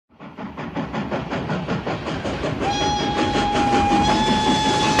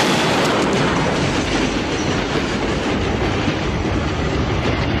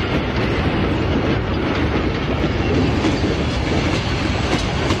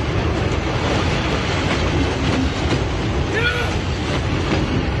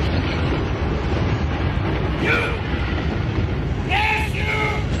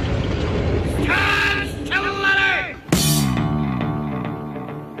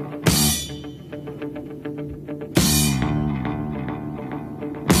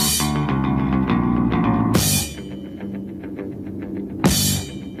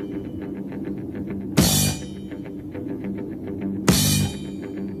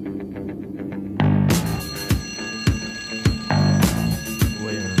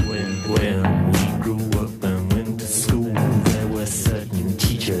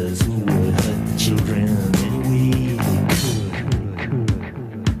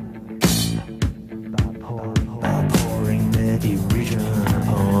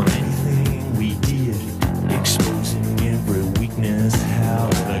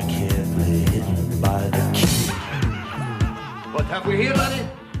hear, laddie?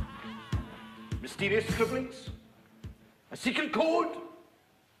 Mysterious scribblings? A secret code?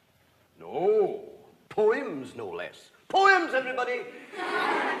 No. Poems, no less. Poems, everybody!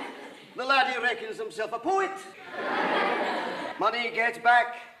 The laddie reckons himself a poet. Money, get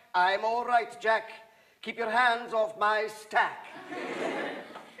back. I'm all right, Jack. Keep your hands off my stack.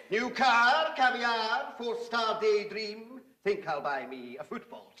 New car, caviar, four-star daydream. Think I'll buy me a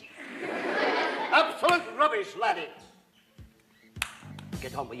football team. Absolute rubbish, laddie.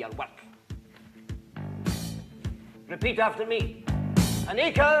 Get on with your work. Repeat after me. An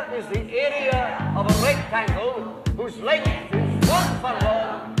acre is the area of a rectangle whose length is 1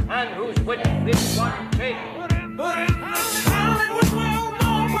 furlong and whose width is 1 cubit. But in the town it was well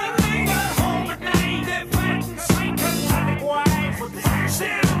known when they got home at night. They fight and sink and panic wife would flash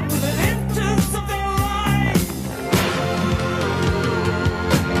in with an inches of their life.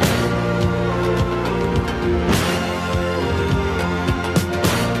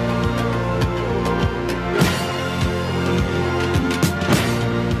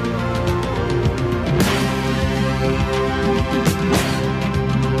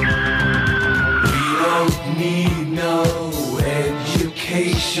 Need no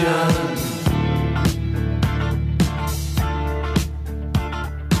education.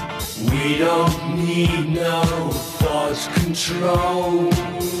 We don't need no thought control.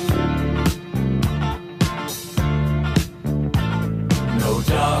 No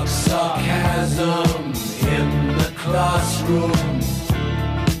dark sarcasm in the classroom.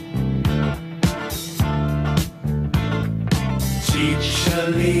 Teacher,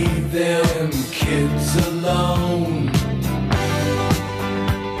 leave them kids alone.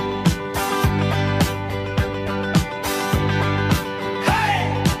 Hey!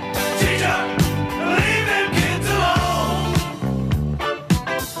 Teacher! Leave them kids alone!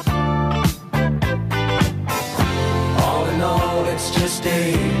 All in all, it's just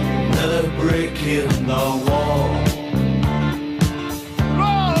another brick in the wall.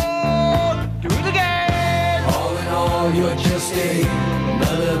 You're just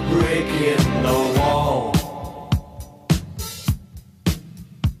another brick in the wall.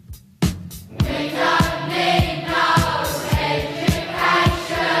 We don't need no education.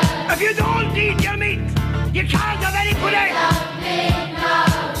 If you don't eat your meat, you can't have any pudding. We don't need no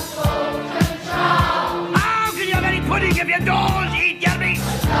school control. How can you have any pudding if you don't eat your meat?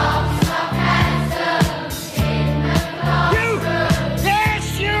 Stop sarcasm in the classroom. Yes,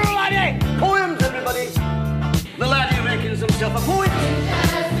 you laddie! Poems, everybody! The laddie reckons himself a poet.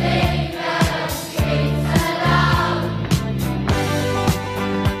 Just leave the streets alone.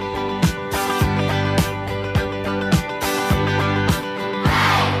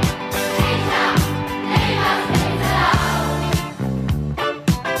 Hey, teacher, leave us kids alone.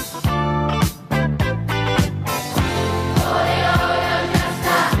 All in all, you're just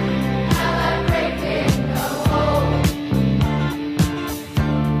another brick in the wall.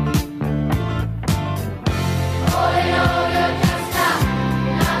 All in all, you're just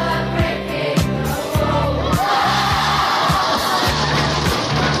another brick in the wall.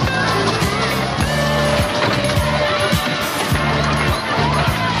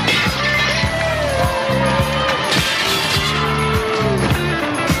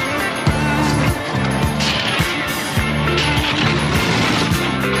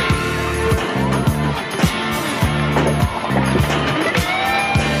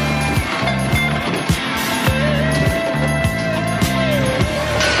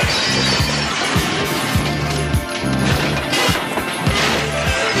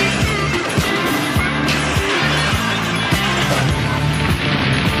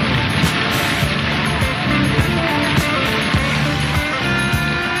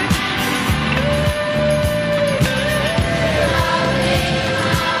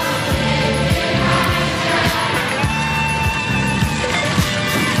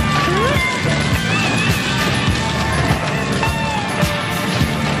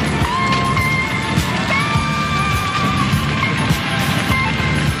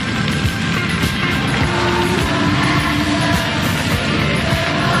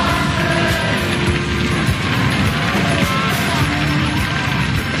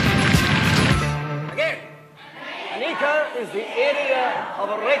 Is the area of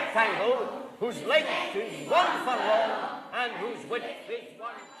a rectangle whose length is 1 furlong and whose width is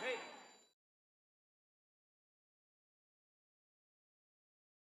 1 cubit.